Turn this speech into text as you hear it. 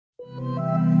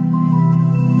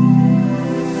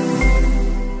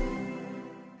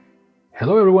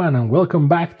Hello everyone and welcome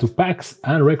back to Packs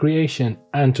and Recreation,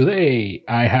 and today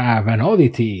I have an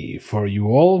oddity for you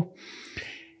all.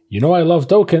 You know I love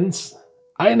tokens,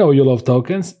 I know you love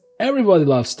tokens, everybody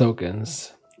loves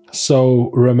tokens.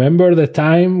 So remember the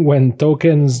time when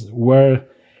tokens were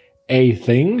a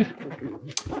thing?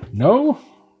 No?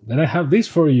 Then I have this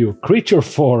for you, Creature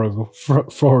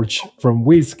Forge from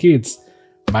Wizkids,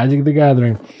 Magic the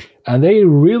Gathering. And they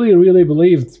really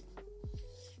believed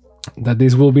that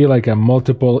this will be like a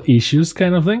multiple issues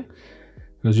kind of thing,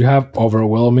 because you have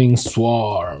Overwhelming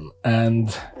Swarm,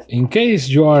 and in case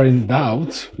you are in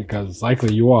doubt, because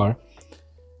likely you are,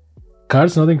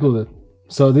 cards not included.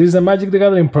 So this is a Magic the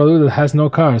Gathering product that has no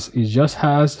cards, it just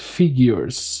has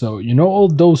figures. So you know all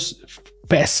those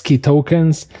pesky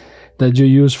tokens that you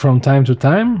use from time to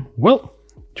time? Well,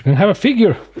 you can have a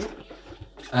figure.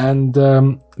 And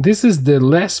this is the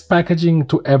less packaging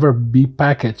to ever be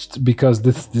packaged, because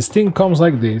this thing comes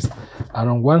like this, and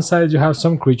on one side you have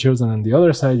some creatures and on the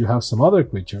other side you have some other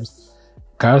creatures,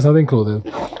 cards not included.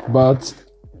 But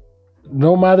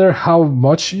no matter how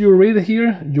much you read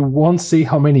here, you won't see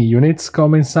how many units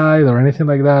come inside or anything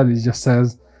like that. It just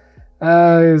says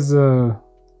is a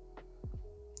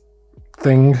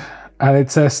thing, and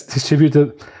it says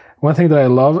distributed. One thing that I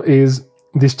love is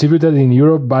distributed in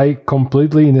Europe by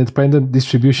completely independent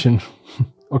distribution.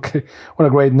 Okay, what a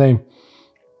great name.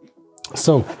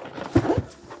 So,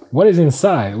 what is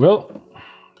inside? Well,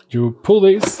 you pull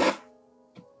this,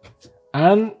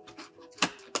 and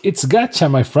it's gacha,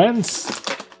 my friends.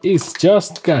 It's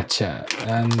just gacha.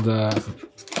 And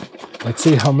let's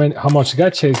see how much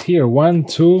gacha is here. 1,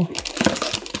 2,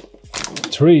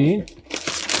 3,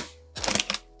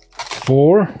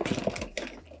 4,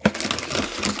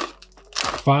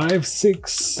 5,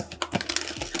 6,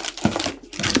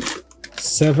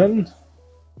 7,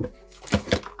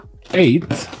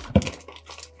 8,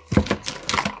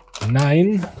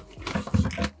 9,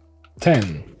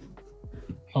 10.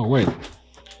 Oh wait.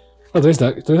 Oh, there's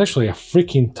actually a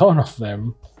freaking ton of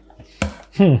them.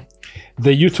 The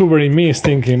YouTuber in me is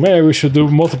thinking, maybe we should do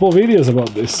multiple videos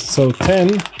about this. So 10.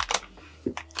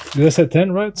 Did I say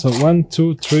 10, right? So 1,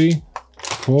 2, 3,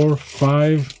 4,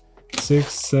 5,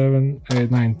 6, 7,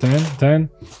 8, 9, 10.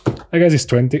 I guess it's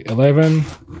 20, 11,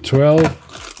 12,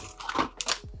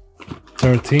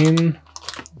 13,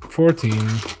 14,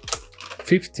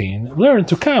 15. Learn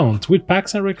to count with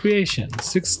Packs and Recreation.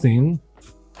 16,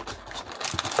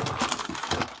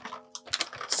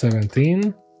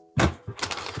 17,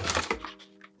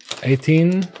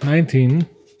 18, 19,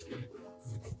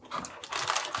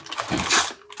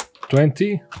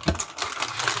 20,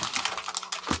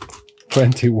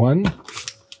 21,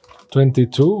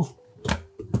 22,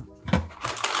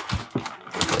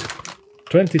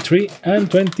 23,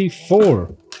 and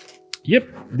 24. Yep,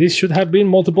 this should have been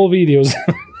multiple videos.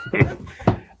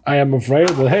 I am afraid,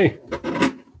 but hey.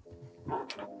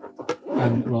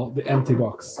 And, well, the empty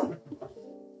box.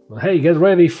 But hey, get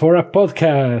ready for a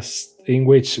podcast in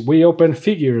which we open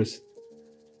figures.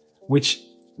 Which,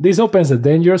 this opens a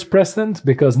dangerous precedent,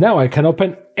 because now I can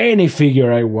open any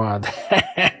figure I want.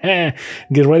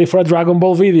 Get ready for a Dragon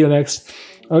Ball video next.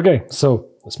 Okay, so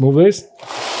let's move this.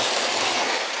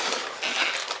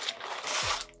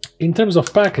 In terms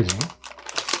of packaging,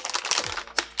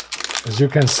 as you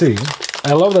can see,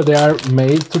 I love that they are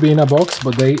made to be in a box,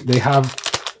 but they have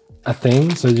a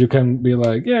thing so you can be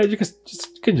like, yeah, you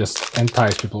can just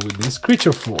entice people with this.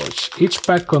 Creature Forge. Each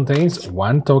pack contains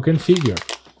one token figure.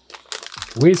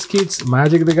 Wizkids,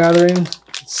 Magic the Gathering,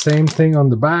 same thing on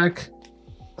the back.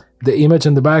 The image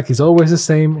on the back is always the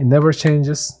same, it never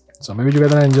changes. So maybe you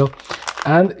get an angel.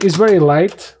 And it's very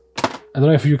light. I don't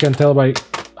know if you can tell by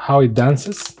how it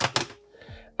dances.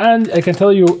 And I can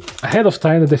tell you ahead of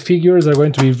time that the figures are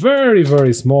going to be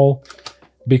very small,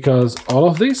 because all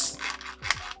of this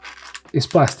is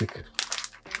plastic.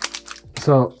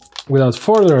 So without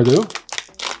further ado,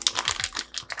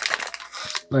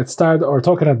 let's start our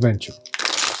token adventure.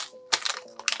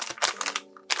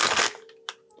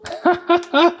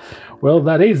 Well,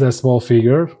 that is a small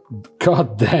figure.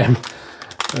 God damn.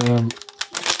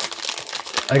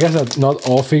 I guess that not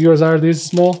all figures are this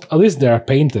small. At least they are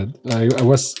painted.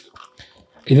 It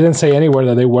didn't say anywhere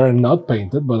that they were not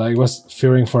painted, but I was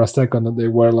fearing for a second that they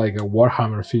were like a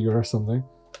Warhammer figure or something.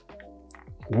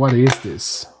 What is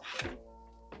this?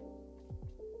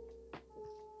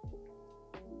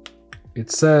 It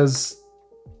says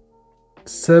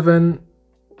 7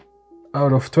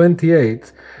 out of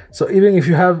 28. So even if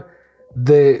you have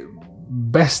the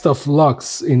best of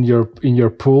lucks in your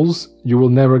pools, you will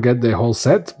never get the whole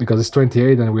set because it's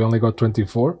 28 and we only got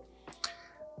 24.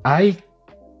 I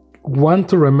want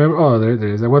to remember. Oh, there it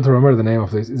is. I want to remember the name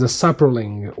of this. It's a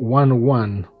Saproling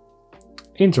 1/1.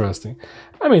 Interesting.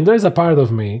 I mean, there's a part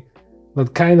of me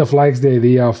that kind of likes the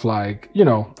idea of, like, you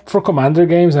know, for Commander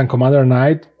games and Commander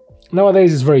Night,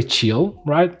 nowadays it's very chill,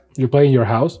 right? You play in your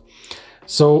house,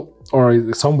 so,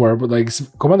 or somewhere, but like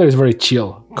Commander is very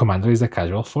chill. Commander is a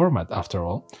casual format after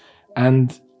all.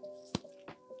 And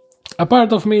a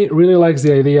part of me really likes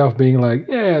the idea of being like,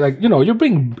 yeah, like, you know, you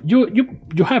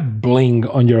have bling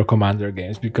on your Commander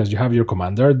games because you have your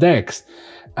Commander decks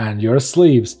and your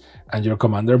sleeves and your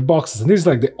Commander boxes, and this is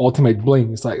like the ultimate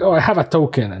bling. It's like, oh, I have a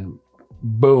token, and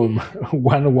boom,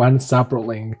 1/1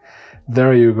 Saproling.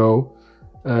 There you go.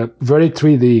 Very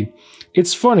 3D.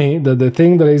 It's funny that the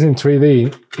thing that is in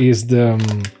 3D is the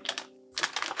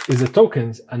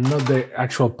tokens and not the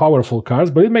actual powerful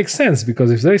cards, but it makes sense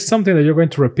because if there is something that you're going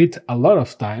to repeat a lot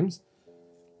of times,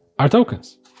 are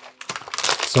tokens.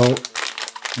 So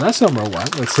that's number one.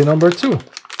 Let's see number two.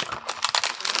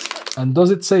 And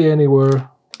does it say anywhere?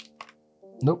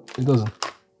 Nope, it doesn't.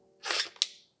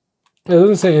 It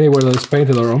doesn't say anywhere that it's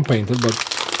painted or unpainted, but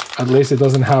at least it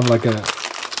doesn't have like a...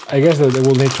 I guess that they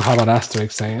will need to have an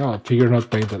asterisk saying, oh, figure not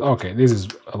painted. Okay, this is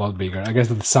a lot bigger. I guess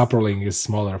that the Saproling is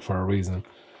smaller for a reason.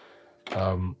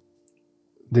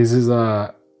 This is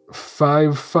a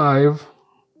 5/5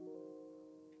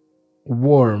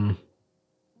 worm.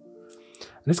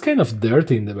 And it's kind of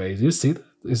dirty in the base. You see that?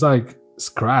 It's like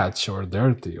scratch or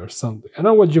dirty or something. I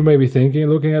know what you may be thinking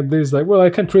looking at this, like, well, I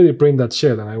can 3D print that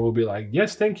shit, and I will be like,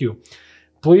 yes, thank you.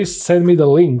 Please send me the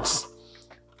links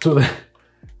to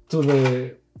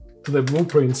the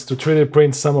blueprints to 3D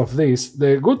print some of these.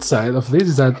 The good side of this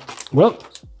is that, well,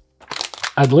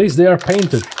 at least they are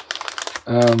painted.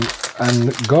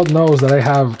 And God knows that I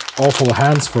have awful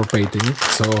hands for painting,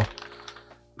 so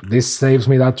this saves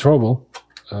me that trouble.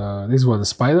 This was a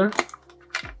spider.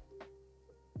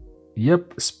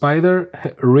 Yep, spider,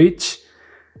 reach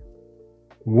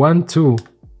 1/2.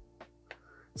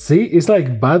 See, it's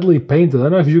like badly painted. I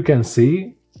don't know if you can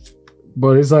see,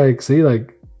 but it's like, see,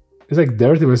 like, it's like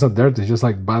dirty, but it's not dirty. It's just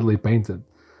like badly painted.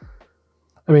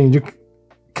 I mean, you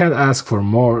can't ask for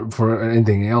more for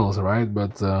anything else, right?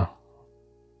 But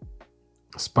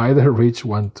spider reach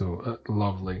 1/2,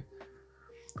 lovely.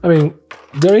 I mean,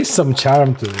 there is some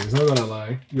charm to this, not gonna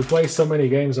lie. You play so many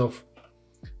games of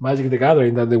Magic the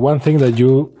Gathering that the one thing that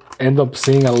you end up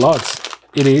seeing a lot,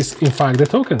 it is in fact the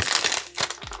tokens.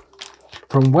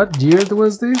 From what year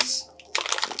was this?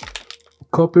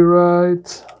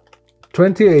 Copyright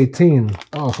 2018.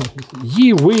 Oh,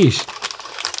 ye wish.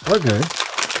 Okay.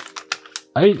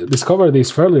 I discovered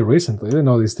this fairly recently. I didn't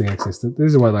know this thing existed.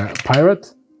 This is what a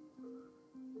pirate.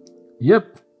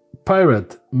 Yep,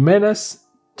 pirate. Menace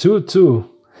 2/2.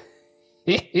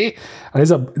 And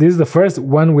this is the first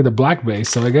one with a black base,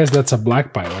 so I guess that's a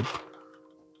black pirate.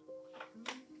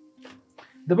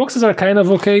 The boxes are kind of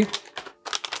okay.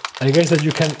 I guess that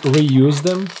you can reuse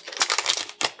them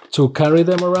to carry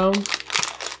them around.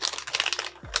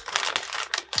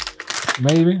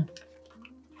 Maybe.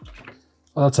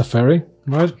 Oh, that's a fairy,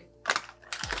 right?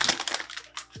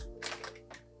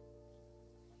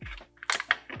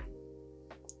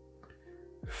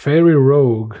 Fairy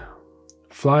Rogue.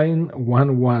 Flying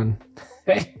 1/1.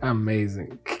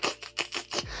 Amazing.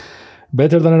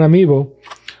 Better than an amiibo.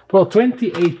 Well,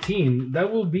 2018,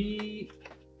 that will be...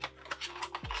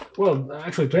 Well,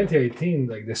 actually 2018,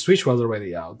 like the Switch was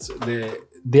already out. The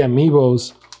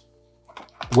amiibos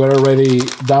were already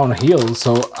downhill,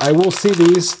 so I will see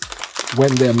this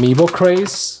when the amiibo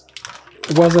craze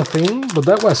was a thing, but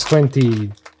that was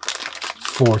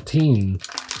 2014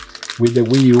 with the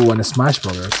Wii U and Smash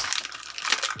Brothers.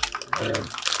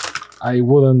 I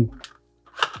wouldn't...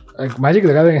 Like, Magic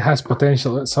the Gathering has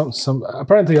potential. Some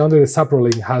apparently only the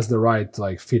Saproling has the right to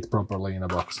like fit properly in a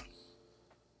box.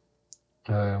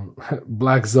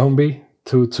 Black Zombie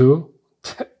 2/2.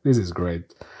 This is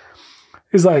great.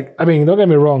 It's like, I mean, don't get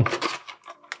me wrong.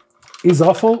 It's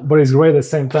awful, but it's great at the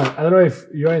same time. I don't know if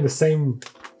you're in the same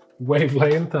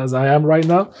wavelength as I am right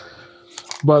now,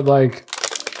 but like,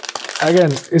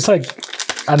 again, it's like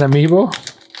an amiibo.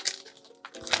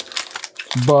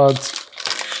 But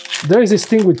there is this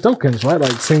thing with tokens, right?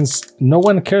 Like, since no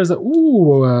one cares...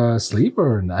 Ooh,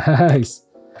 sleeper, nice.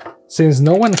 Since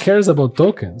no one cares about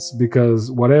tokens,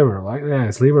 because whatever, like, yeah,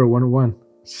 sleeper 1/1.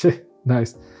 Shit,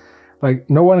 nice. Like,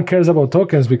 no one cares about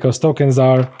tokens because tokens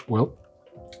are, well,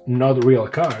 not real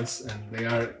cards, and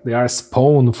they are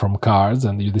spawned from cards,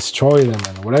 and you destroy them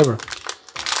and whatever.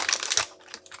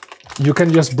 you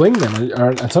can just bling them,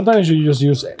 and sometimes you just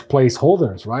use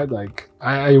placeholders, right? Like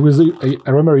I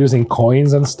remember using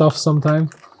coins and stuff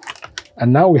sometimes,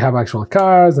 and now we have actual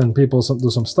cards and people do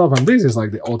some stuff, and this is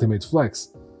like the ultimate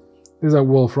flex. This is a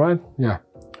wolf, right? Yeah,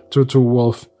 2/2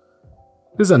 wolf.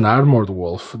 This is an armored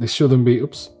wolf. This shouldn't be.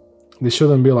 Oops. This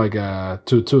shouldn't be like a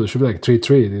 2/2. It should be like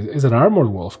 3/3. It's an armored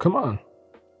wolf. Come on.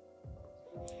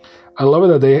 I love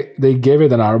it that they gave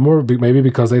it an armor, maybe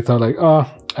because they thought like, oh,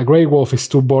 a gray wolf is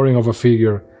too boring of a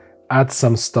figure. Add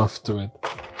some stuff to it.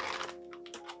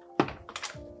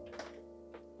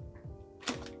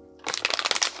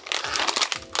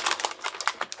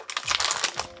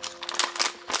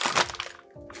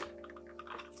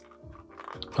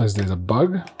 Is this a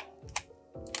bug?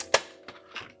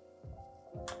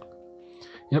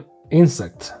 Yep,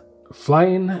 insect.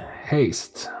 Flying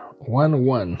haste.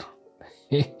 1/1.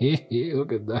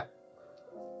 Look at that.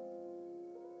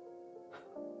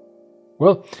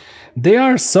 Well, they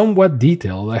are somewhat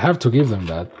detailed. I have to give them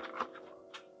that.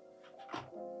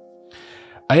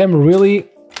 I am really,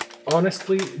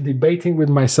 honestly, debating with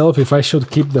myself if I should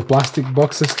keep the plastic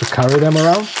boxes to carry them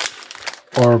around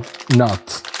or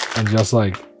not, and just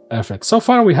like F it. So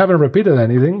far, we haven't repeated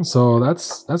anything, so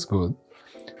that's good.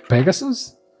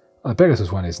 Pegasus? Oh, the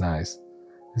Pegasus one is nice.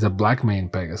 It's a black mane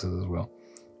Pegasus as well.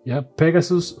 Yeah,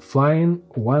 Pegasus flying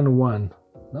 1/1.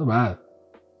 Not bad.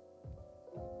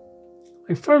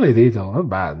 Like fairly detailed. Not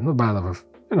bad. Not bad of a,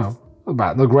 you know, not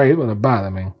bad. Not great, but not bad. I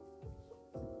mean,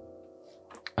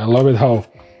 I love it how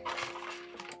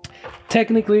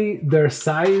technically their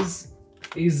size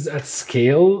is at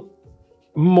scale,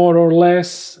 more or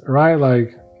less, right?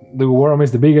 Like the Worm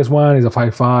is the biggest one, is a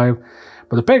 5/5,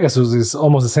 but the Pegasus is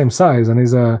almost the same size and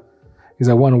is a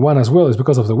 1/1 as well. It's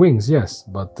because of the wings, yes,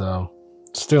 but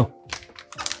still.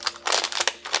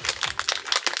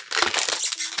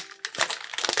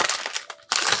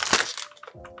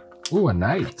 Ooh, a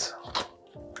knight.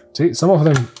 See, some of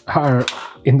them are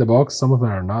in the box, some of them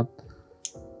are not.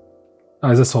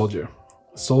 Ah, it's a soldier.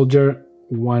 Soldier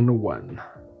 1/1.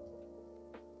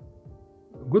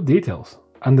 Good details.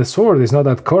 And the sword is not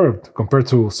that curved compared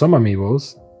to some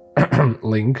amiibos.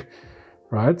 Link,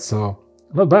 right? So,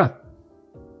 not bad.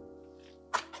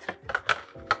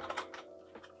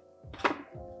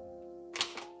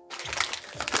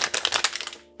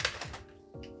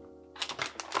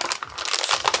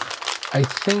 I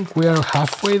think we are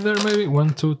halfway there, maybe.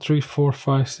 1, 2, 3, 4,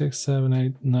 5, 6, 7,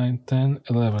 8, 9, 10,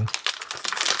 11.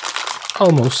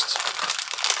 Almost.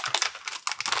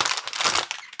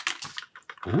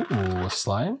 Ooh, a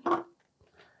slime?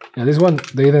 Yeah, this one,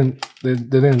 they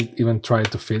didn't even try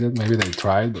to fit it. Maybe they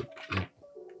tried, but yeah.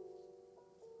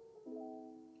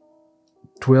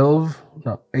 12,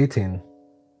 no, 18.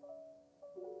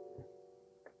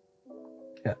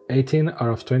 Yeah, 18 out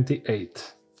of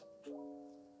 28.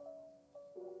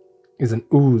 Is an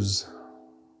ooze.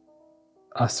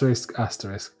 Asterisk,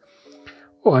 asterisk.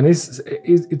 Oh, and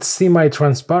it's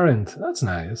semi-transparent. That's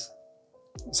nice.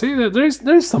 See,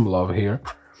 there's some love here.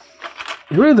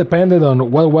 It really depended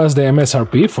on what was the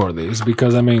MSRP for this,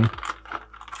 because I mean,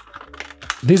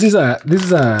 this is a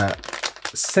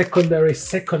secondary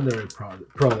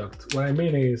product. What I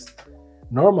mean is,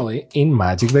 normally in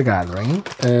Magic the Gathering,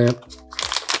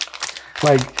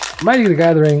 like Magic the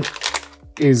Gathering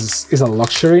is a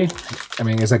luxury. I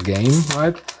mean, it's a game,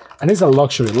 right? And it's a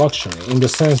luxury in the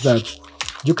sense that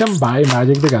you can buy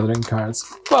Magic the Gathering cards,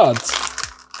 but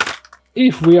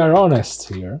if we are honest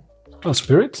here, oh,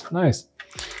 Spirit, nice.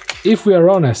 If we are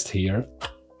honest here,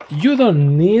 you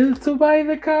don't need to buy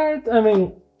the card. I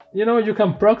mean, you know, you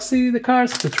can proxy the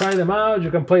cards to try them out.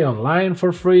 You can play online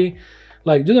for free.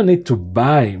 Like, you don't need to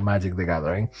buy Magic the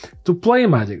Gathering to play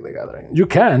Magic the Gathering. You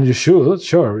can, you should,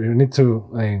 sure. You need to,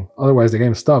 I mean, otherwise the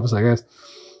game stops, I guess.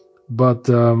 But,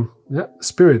 yeah,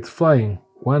 Spirit flying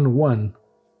 1/1.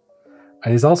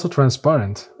 And it's also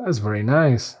transparent. That's very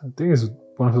nice. I think it's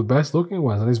one of the best looking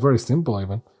ones, and it's very simple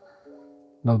even.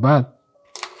 Not bad.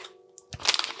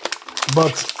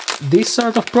 But this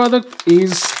sort of product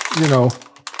is, you know,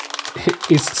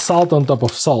 it's salt on top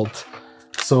of salt.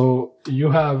 So you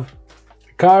have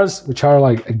cards which are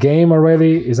like a game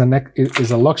already, is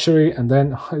a luxury, and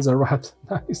then is a rat.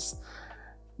 Nice.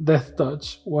 Death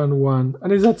Touch 1/1,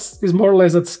 and it's more or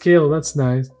less at scale. That's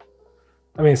nice.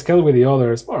 I mean, scale with the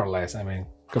others, more or less. I mean,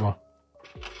 come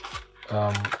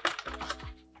on.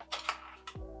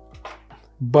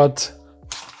 But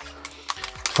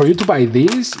for you to buy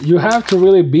these, you have to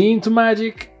really be into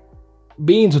Magic,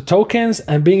 be into tokens,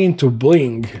 and be into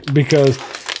bling, because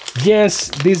yes,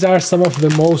 these are some of the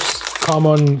most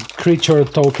common creature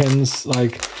tokens.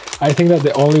 Like, I think that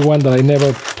the only one that I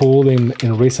never pulled in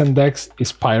recent decks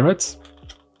is Pirates.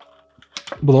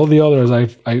 But all the others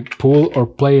I pull or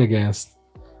play against.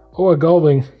 Oh, a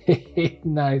Goblin.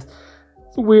 Nice.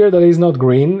 It's weird that he's not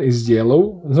green, it's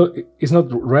yellow. It's not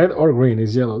red or green,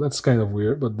 it's yellow. That's kind of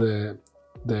weird, but the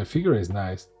figure is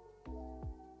nice.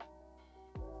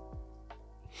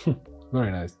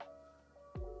 Very nice.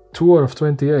 2 out of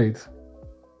 28.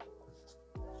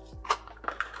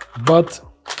 But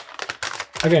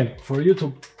again, for you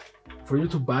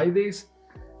to buy these,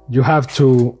 you have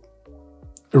to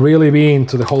really be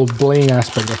into the whole bling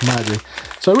aspect of Magic.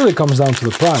 So it really comes down to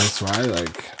the price, right?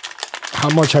 Like, how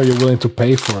much are you willing to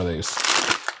pay for this?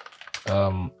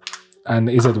 And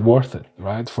is it worth it,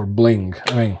 right? For bling.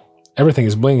 I mean, everything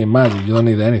is bling in Magic. You don't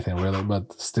need anything really,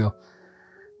 but still.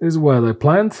 This is what I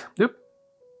plant. Yep.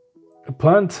 I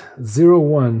plant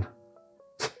 0-1.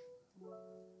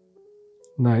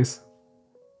 Nice.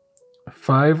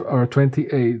 5 or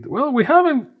 28. Well, we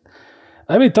haven't.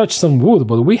 I may touch some wood,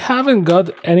 but we haven't got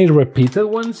any repeated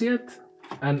ones yet.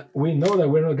 And we know that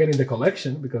we're not getting the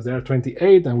collection because there are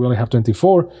 28 and we only have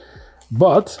 24.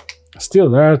 But still,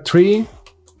 there are 3,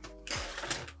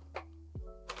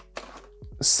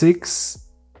 6,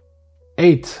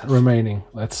 8 remaining.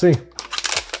 Let's see.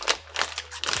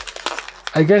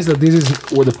 I guess that this is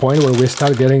the point where we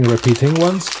start getting repeating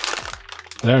ones.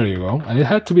 There you go. And it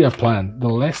had to be a plant, the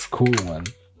less cool one.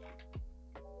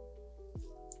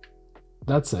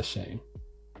 That's a shame.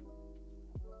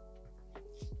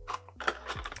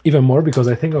 Even more because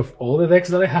I think of all the decks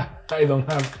that I have, I don't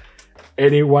have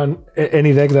any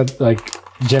deck that like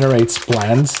generates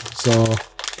plants. So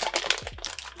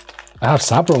I have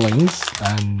saplings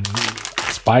and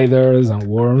spiders and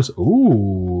worms.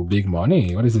 Ooh, big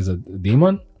money. What is this, a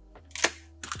demon?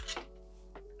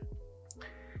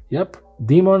 Yep,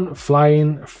 demon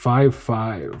flying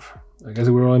 5/5. I guess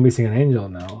we're only missing an angel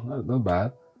now. Not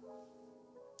bad.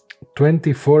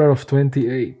 24 out of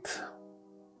 28.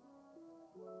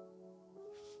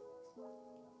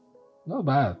 Not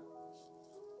bad.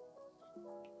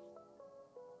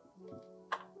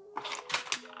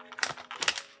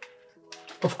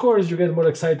 Of course, you get more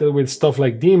excited with stuff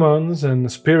like demons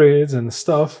and spirits and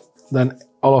stuff than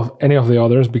any of the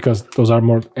others because those are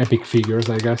more epic figures,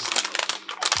 I guess.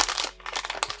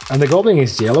 And the Goblin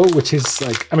is yellow, which is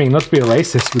like, I mean, not to be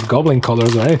racist with Goblin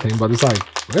colors or anything, but it's like,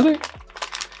 really?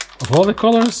 Of all the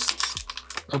colors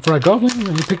for a Goblin,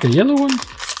 and you pick a yellow one?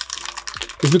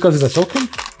 It's because it's a token?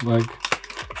 Like,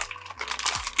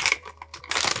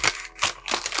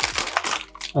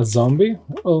 a zombie?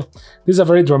 Well, this is a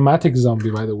very dramatic zombie,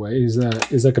 by the way.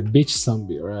 It's like a beach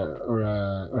zombie or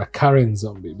a Karen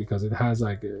zombie because it has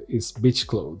like its beach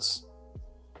clothes.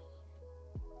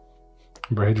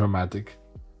 Very dramatic.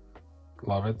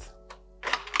 Love it.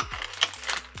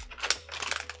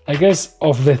 I guess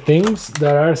of the things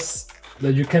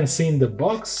that you can see in the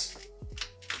box,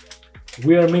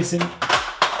 we are missing.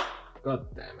 God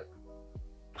damn it!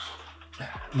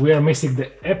 We are missing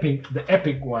the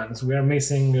epic ones. We are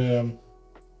missing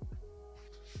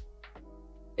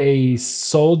a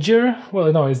soldier.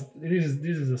 Well, no, this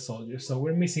is a soldier. So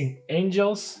we're missing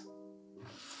angels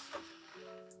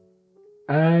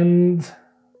and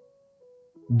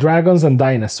dragons and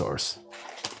dinosaurs.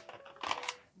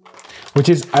 Which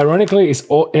is, ironically, is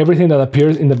everything that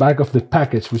appears in the back of the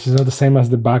package, which is not the same as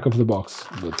the back of the box.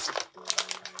 But,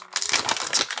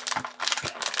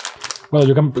 well,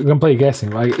 you can play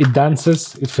guessing. Like, it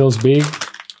dances, it feels big.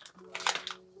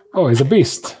 Oh, it's a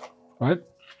beast, right?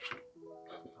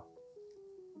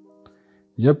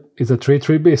 Yep, it's a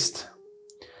 3/3 beast.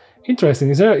 Interesting.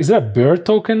 Is there a bird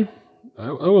token?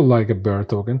 I would like a bird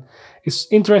token.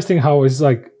 It's interesting how it's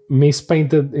like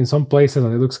mispainted in some places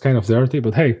and it looks kind of dirty,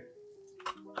 but hey.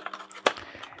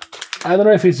 I don't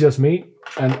know if it's just me,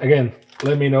 and again,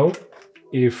 let me know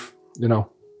if, you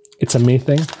know, it's a me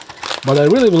thing, but I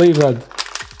really believe that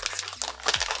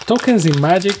tokens in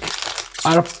Magic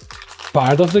are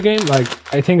part of the game. Like,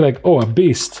 I think like, oh, a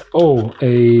beast, oh,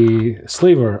 a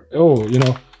sliver, oh, you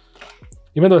know,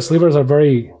 even though slivers are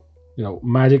very, you know,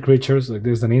 magic creatures, like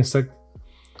there's an insect.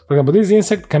 For example, this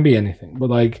insect can be anything, but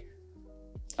like,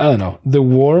 I don't know, the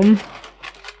worm.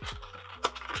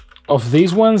 Of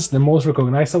these ones, the most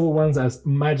recognizable ones as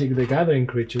Magic the Gathering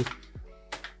creatures,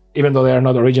 even though they are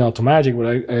not original to Magic, but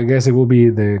I guess it will be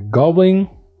the Goblin,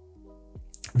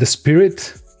 the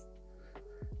Spirit,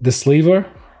 the Sliver,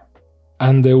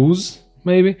 and the Ooze,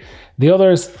 maybe. The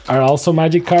others are also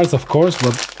Magic cards, of course,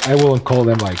 but I wouldn't call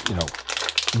them like, you know,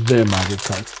 the Magic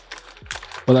cards.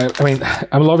 But I mean,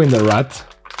 I'm loving the rat.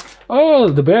 Oh,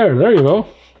 the bear, there you go.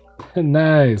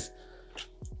 Nice.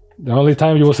 The only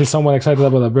time you will see someone excited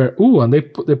about a bear. Ooh, and they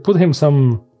put him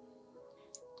some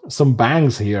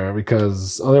bangs here,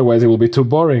 because otherwise it will be too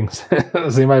boring.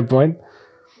 See my point?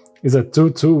 It's a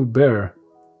 2/2 bear.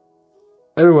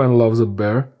 Everyone loves a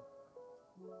bear.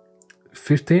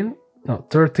 15? No,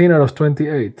 13 out of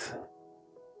 28.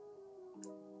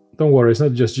 Don't worry, it's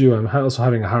not just you. I'm also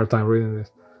having a hard time reading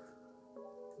this.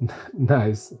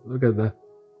 Nice. Look at that.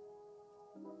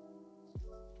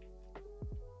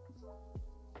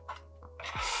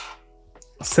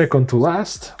 Second to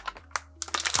last.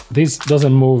 This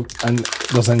doesn't move and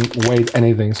doesn't weigh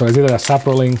anything. So it's either a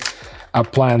sapling, a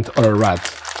plant, or a rat.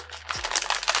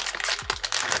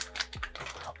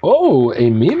 Oh, a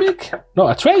mimic? No,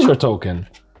 a treasure token.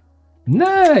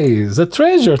 Nice, a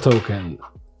treasure token.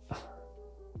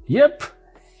 Yep.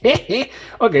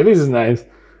 Okay, this is nice.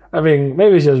 I mean,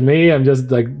 maybe it's just me. I'm just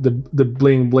like the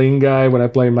bling bling guy when I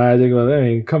play Magic. But I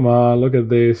mean, come on, look at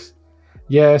this.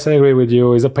 Yes, I agree with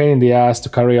you. It's a pain in the ass to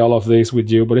carry all of this with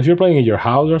you. But if you're playing in your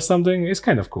house or something, it's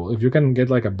kind of cool. If you can get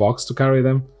like a box to carry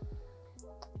them.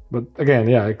 But again,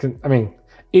 yeah, I mean,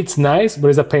 it's nice, but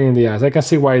it's a pain in the ass. I can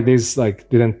see why this like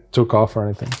didn't took off or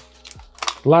anything.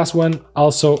 Last one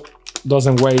also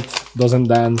doesn't wait, doesn't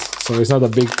dance, so it's not a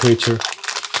big creature.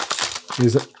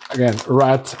 It's again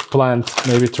rat, plant,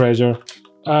 maybe treasure,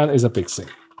 and it's a pixie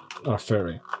or a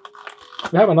fairy.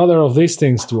 We have another of these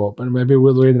things to open. Maybe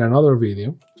we'll do it in another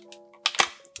video,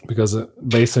 because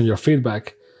based on your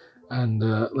feedback, and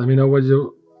let me know what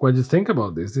you think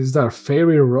about this. This is our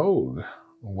fairy rogue,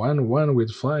 1/1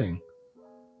 with flying.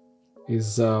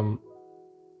 Is I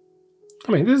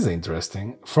mean, this is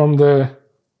interesting. From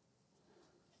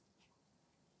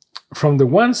the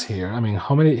ones here, I mean,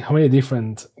 how many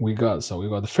different we got? So we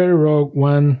got the fairy rogue,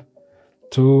 1,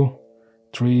 2,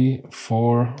 3,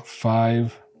 4,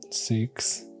 5,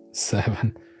 6,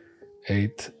 7,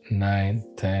 8, 9,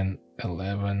 10,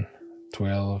 11,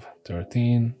 12,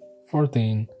 13,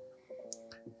 14,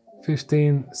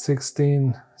 15,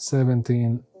 16,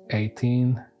 17,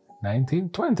 18, 19,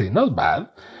 20. Not bad.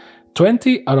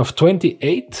 20 out of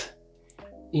 28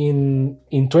 in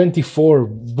 24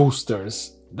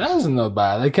 boosters. That's not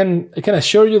bad. I can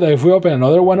assure you that if we open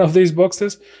another one of these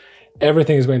boxes,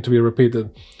 everything is going to be repeated.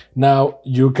 Now,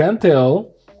 you can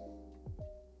tell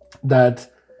that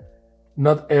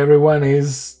not everyone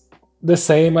is the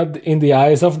same in the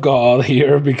eyes of God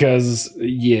here, because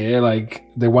yeah, like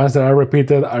the ones that are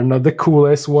repeated are not the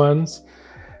coolest ones.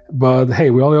 But hey,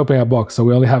 we only open a box, so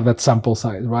we only have that sample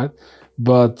size, right?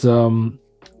 But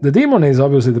the demon is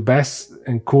obviously the best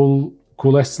and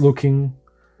coolest looking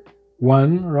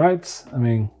one, right? I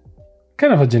mean,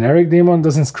 kind of a generic demon,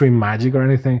 doesn't scream magic or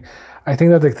anything. I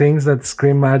think that the things that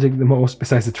scream magic the most,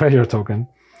 besides the treasure token,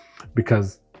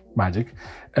 because magic,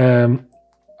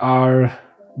 are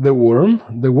the worm.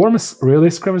 The worm really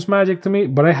screams magic to me,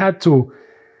 but I had to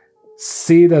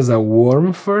see it as a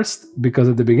worm first, because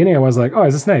at the beginning I was like, oh,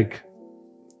 it's a snake.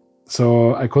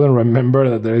 So I couldn't remember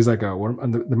that there is like a worm,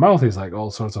 and the mouth is like all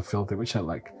sorts of filthy, which I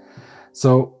like.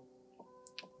 So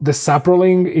the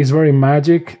sapling is very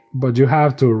magic, but you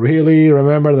have to really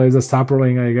remember that it's a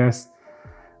sapling, I guess.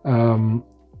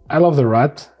 I love the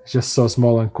rat. It's just so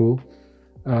small and cool.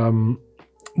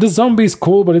 The zombie is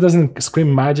cool, but it doesn't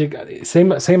scream magic.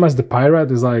 Same as the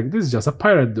pirate. Is like, this is just a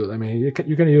pirate dude. I mean,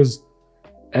 you can use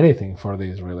anything for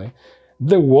this, really.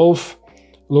 The wolf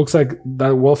looks like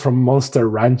that wolf from Monster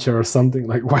Rancher or something.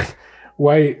 Like,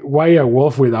 why a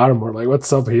wolf with armor? Like,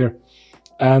 what's up here?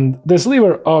 And the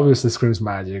sliver obviously screams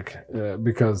magic,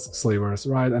 because slivers,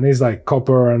 right? And it's like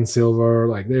copper and silver.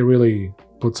 Like, they really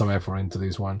put some effort into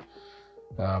this one.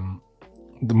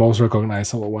 The most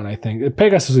recognizable one, I think. The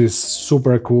Pegasus is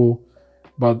super cool,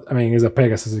 but I mean, it's a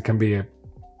Pegasus. It can be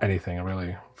anything,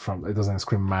 really. It doesn't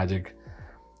scream magic.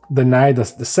 The knight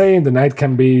is the same. The knight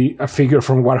can be a figure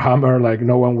from Warhammer, like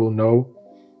no one will know.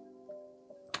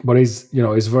 But it's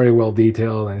very well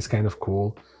detailed and it's kind of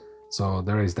cool. So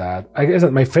there is that. I guess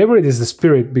that my favorite is the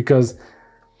spirit, because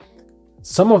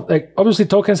some of, like, obviously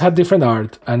tokens have different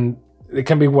art and it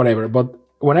can be whatever, but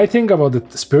when I think about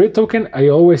the spirit token, I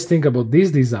always think about this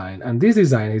design, and this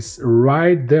design is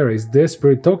right there. Is the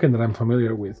spirit token that I'm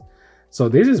familiar with. So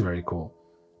this is very cool.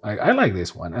 I like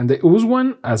this one, and the ooze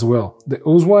one as well. The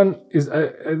ooze one is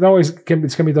I know it can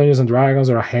be Dungeons and Dragons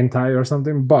or a hentai or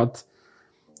something, but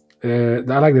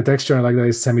I like the texture. I like that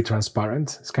it's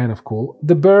semi-transparent. It's kind of cool.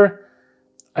 The bear,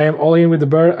 I am all in with the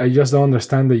bear. I just don't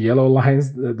understand the yellow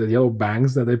lines, the yellow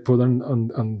bangs that they put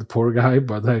on the poor guy,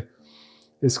 but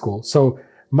it's cool. So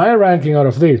my ranking out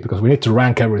of these, because we need to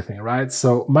rank everything, right?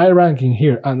 So my ranking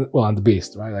here, and the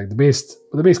beast, right? Like the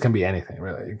beast can be anything,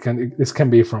 really. This can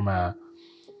be from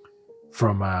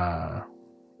from a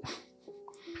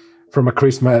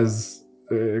Christmas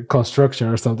construction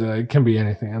or something. It can be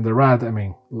anything. And the rat, I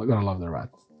mean, you're gonna love the rat.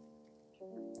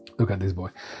 Look at this boy.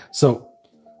 So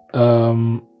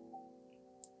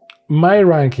my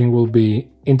ranking will be,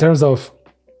 in terms of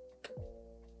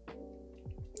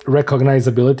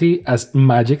recognizability as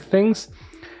Magic things,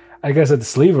 I guess at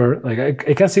Sliver, like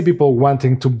I can see people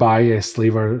wanting to buy a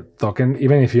Sliver token,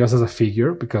 even if just as a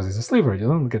figure, because it's a Sliver. You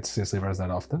don't get to see Slivers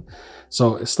that often.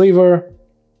 So Sliver,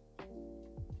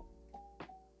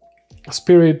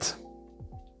 Spirit,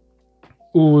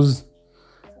 Ooze,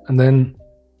 and then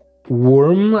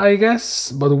Worm, I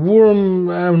guess. But Worm,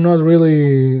 I'm not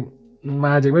really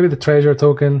Magic. Maybe the Treasure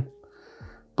token,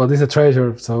 but it's a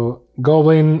Treasure. So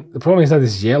Goblin, the problem is that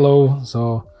it's yellow,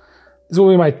 so this will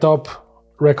be my top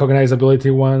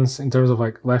recognizability ones in terms of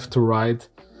like left to right.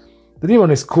 The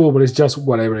demon is cool, but it's just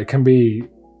whatever. It can be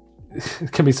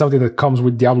something that comes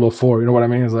with Diablo 4, you know what I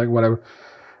mean? It's like whatever.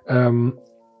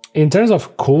 In terms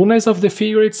of coolness of the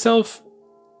figure itself,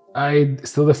 I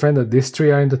still defend that these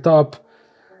three are in the top.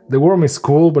 The Worm is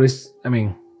cool, but it's, I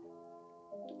mean,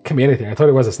 it can be anything. I thought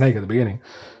it was a snake at the beginning.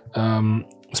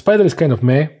 Spider is kind of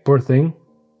meh, poor thing.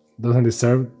 Doesn't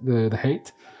deserve the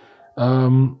hate.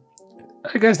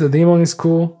 I guess the demon is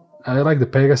cool. I like the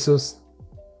Pegasus.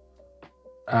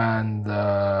 And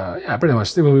yeah, pretty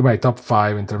much it will be my top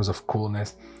 5 in terms of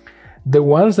coolness. The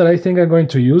ones that I think I'm going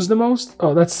to use the most,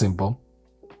 oh, that's simple.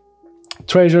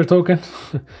 Treasure token.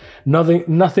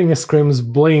 Nothing screams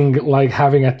bling like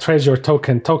having a treasure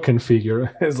token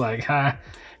figure. It's like,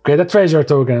 create a treasure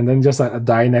token and then just a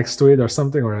die next to it or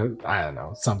something, or I don't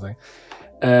know, something.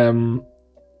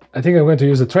 I think I'm going to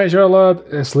use the Treasure a lot,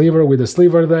 a Sliver with the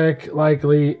Sliver deck,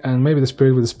 likely, and maybe the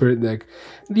Spirit with the Spirit deck.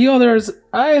 The others,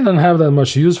 I don't have that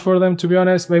much use for them, to be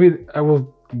honest. Maybe I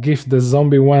will give the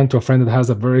Zombie one to a friend that has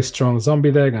a very strong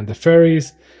Zombie deck, and the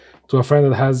Fairies to a friend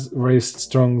that has very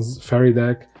strong Fairy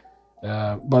deck.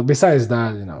 But besides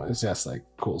that, you know, it's just like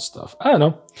cool stuff. I don't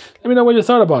know. Let me know what you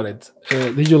thought about it.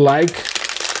 Did you like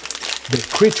the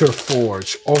Creature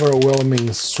Forge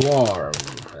Overwhelming Swarm?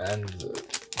 And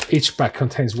each pack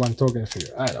contains one token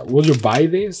figure. I don't know. Would you buy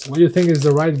this? What do you think is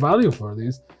the right value for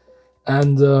this?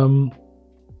 And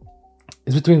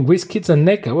it's between Wizkids and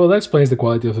NECA. Well, that explains the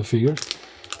quality of the figure.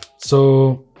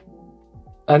 So,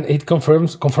 and it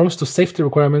conforms to safety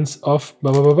requirements of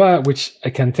blah blah blah blah, which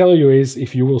I can tell you is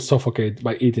if you will suffocate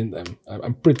by eating them.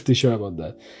 I'm pretty sure about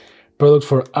that. Product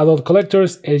for adult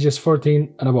collectors, ages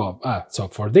 14 and above. So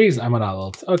for these, I'm an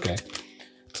adult. Okay.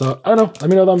 So, I don't know, let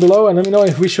me know down below and let me know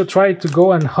if we should try to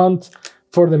go and hunt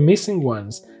for the missing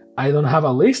ones. I don't have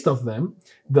a list of them.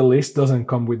 The list doesn't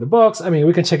come with the box. I mean,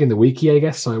 we can check in the wiki, I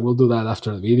guess, so I will do that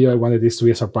after the video. I wanted this to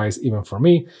be a surprise even for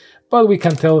me. But we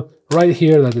can tell right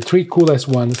here that the 3 coolest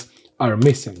ones are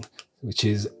missing, which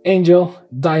is Angel,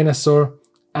 Dinosaur,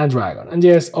 and Dragon. And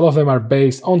yes, all of them are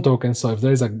based on tokens, so if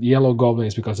there's a yellow goblin,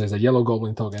 it's because there's a yellow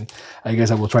goblin token. I guess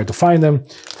I will try to find them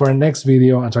for our next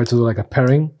video and try to do like a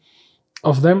pairing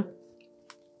of them.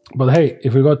 But hey,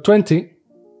 if we got 20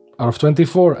 out of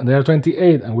 24 and they are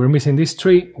 28 and we're missing these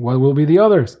 3, what will be the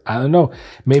others? I don't know.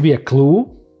 Maybe a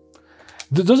clue?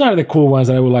 Those are the cool ones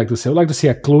that I would like to see. I would like to see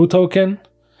a clue token.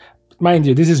 Mind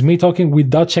you, this is me talking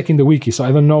without checking the wiki, so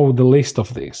I don't know the list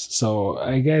of this. So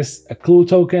I guess a clue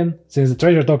token, since the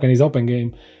treasure token is open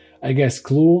game, I guess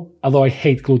clue, although I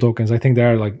hate clue tokens. I think they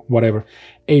are like whatever.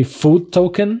 A food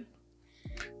token,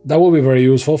 that will be very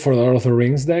useful for the Lord of the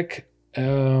Rings deck.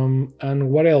 And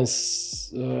what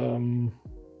else?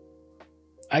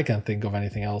 I can't think of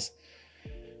anything else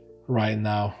right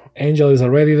now. Angel is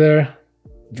already there.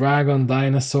 Dragon,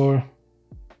 Dinosaur,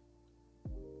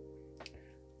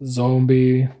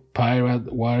 Zombie,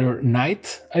 Pirate, Warrior,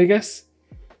 Knight, I guess.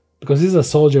 Because this is a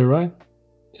soldier, right?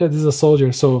 Yeah, this is a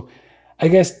soldier. So I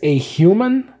guess a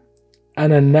human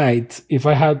and a knight, if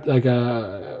I had like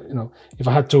a, you know, if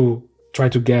I had to try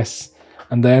to guess.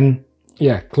 And then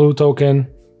yeah, clue token,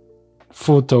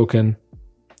 food token,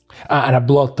 and a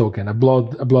blood token, a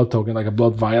blood token, like a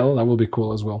blood vial. That will be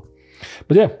cool as well.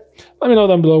 But yeah, let me know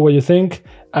down below what you think,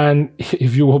 and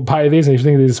if you will buy this, and if you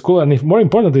think this is cool, and if more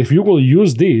importantly, if you will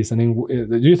use this. I mean,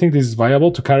 do you think this is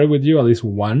viable to carry with you at least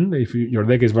one if your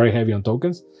deck is very heavy on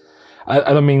tokens?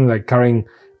 I don't mean like carrying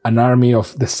an army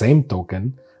of the same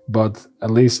token, but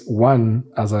at least one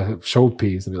as a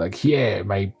showpiece to be like, yeah,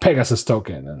 my Pegasus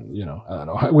token, and you know, I don't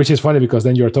know, which is funny because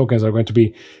then your tokens are going to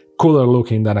be cooler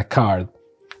looking than a card.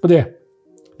 But yeah,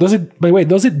 does it, by the way,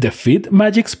 does it defeat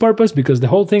Magic's purpose? Because the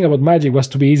whole thing about Magic was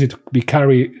to be easy to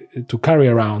carry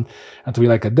around and to be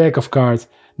like a deck of cards,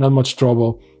 not much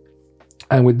trouble.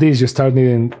 And with this, you start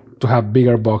needing to have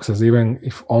bigger boxes, even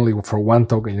if only for one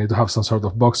token. You need to have some sort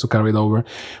of box to carry it over,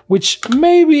 which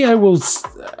maybe I will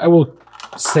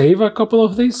save a couple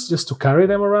of these just to carry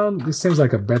them around. This seems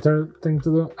like a better thing to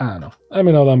do. I don't know. Let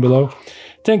me know down below.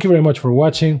 Thank you very much for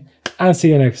watching, and see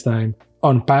you next time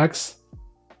on Packs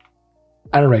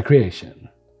and Recreation.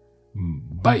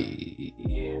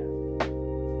 Bye.